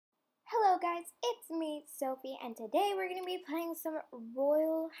guys, it's me, Sophie, and today we're going to be playing some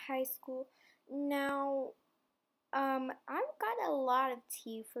Royal High School. Now, I've got a lot of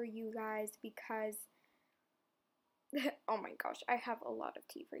tea for you guys because, oh my gosh, I have a lot of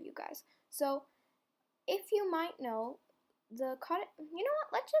tea for you guys. So, if you might know, the Cottage, you know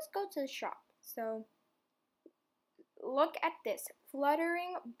what, let's just go to the shop. So, look at this,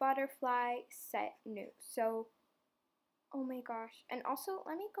 Fluttering Butterfly set new. So, oh my gosh, and also,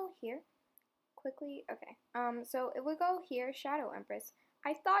 let me go here. Quickly, okay. So if we go here, Shadow Empress.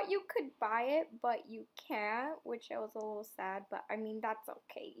 I thought you could buy it, but you can't, which I was a little sad, but I mean, that's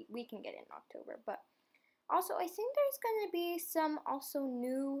okay. We can get it in October, but also, I think there's gonna be some also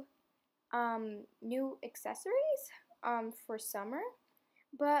new accessories, for summer,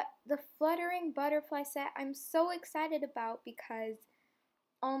 but the Fluttering Butterfly set, I'm so excited about because,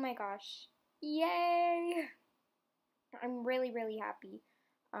 oh my gosh, yay! I'm really, really happy.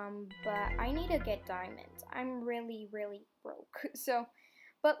 But I need to get diamonds. I'm really, really broke. So,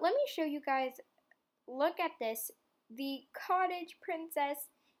 but let me show you guys. Look at this. The Cottage Princess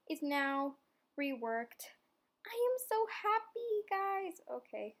is now reworked. I am so happy, guys.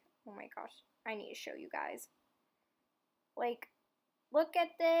 Okay. Oh my gosh. I need to show you guys. Like, look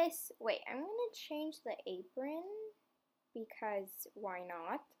at this. Wait, I'm gonna change the apron because why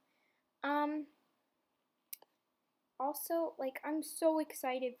not? Also, like, I'm so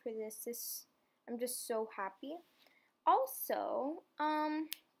excited for this. I'm just so happy. Also,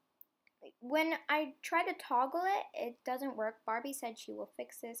 when I try to toggle it, it doesn't work. Barbie said she will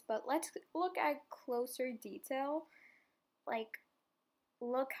fix this, but let's look at closer detail. Like,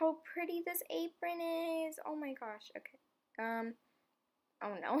 look how pretty this apron is. Oh my gosh. Okay.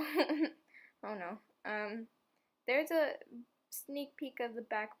 Oh no. Oh no. There's a sneak peek of the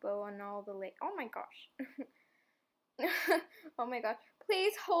back bow on all the oh my gosh. Oh my gosh.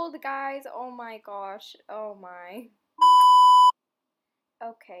 Please hold, guys. Oh my gosh. Oh my.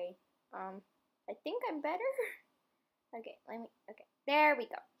 Okay. I think I'm better. Okay, okay. There we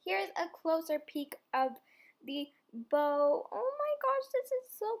go. Here's a closer peek of the bow. Oh my gosh, this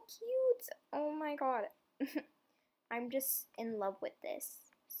is so cute. Oh my god. I'm just in love with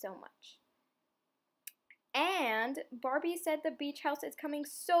this so much. And Barbie said the beach house is coming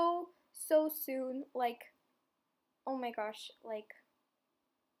so soon. Like, oh my gosh, like,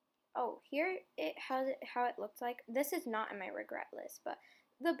 oh, here it has how it looks like. This is not in my regret list, but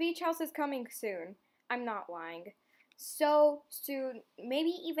the beach house is coming soon. I'm not lying. So soon,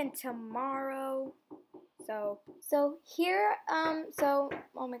 maybe even tomorrow. So here,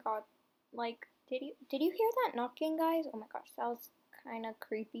 oh my god, like, did you hear that knocking, guys? Oh my gosh, that was kind of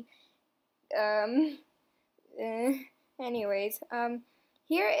creepy. Anyways,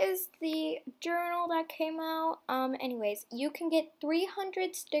 here is the journal that came out. Anyways, you can get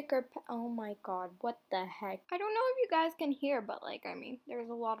 300 oh my god, what the heck? I don't know if you guys can hear, but like, I mean, there's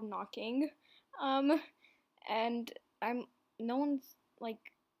a lot of knocking. And no one's,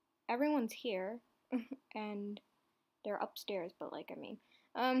 like, everyone's here, and they're upstairs, but like, I mean,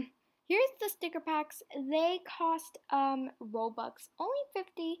 here's the sticker packs. They cost, Robux, only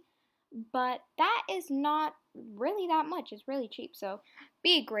 50. But that is not really that much. It's really cheap. So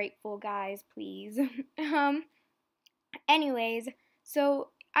be grateful, guys, please. Anyways, so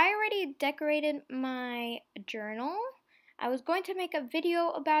I already decorated my journal. I was going to make a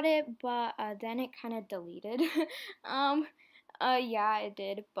video about it, but then it kind of deleted. Yeah, it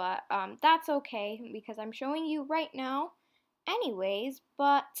did, but that's okay because I'm showing you right now. Anyways,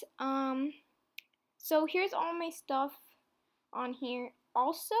 but so here's all my stuff on here.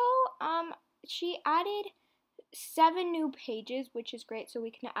 Also, she added 7 new pages, which is great, so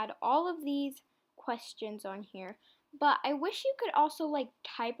we can add all of these questions on here. But I wish you could also, like,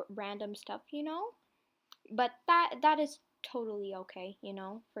 type random stuff, you know? But that is totally okay, you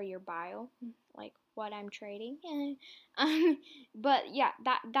know, for your bio, like what I'm trading. But yeah,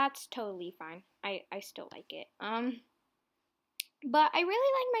 that's totally fine. I still like it. But I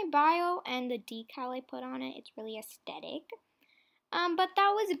really like my bio and the decal I put on it. It's really aesthetic. But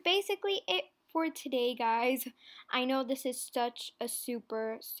that was basically it for today, guys. I know this is such a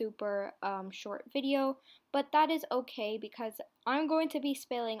super short video, but that is okay because I'm going to be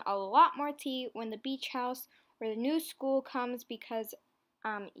spilling a lot more tea when the beach house or the new school comes because,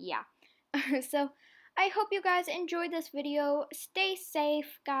 yeah. So, I hope you guys enjoyed this video. Stay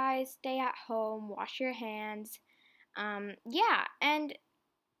safe, guys. Stay at home. Wash your hands. Yeah, and,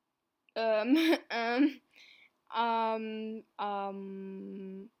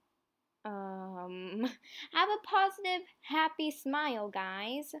 have a positive, happy smile,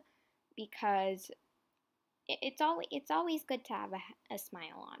 guys, because it's always good to have a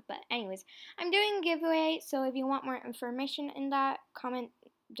smile on. But anyways, I'm doing a giveaway, so if you want more information in that, comment,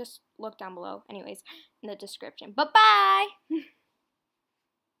 just look down below. Anyways, in the description. But bye.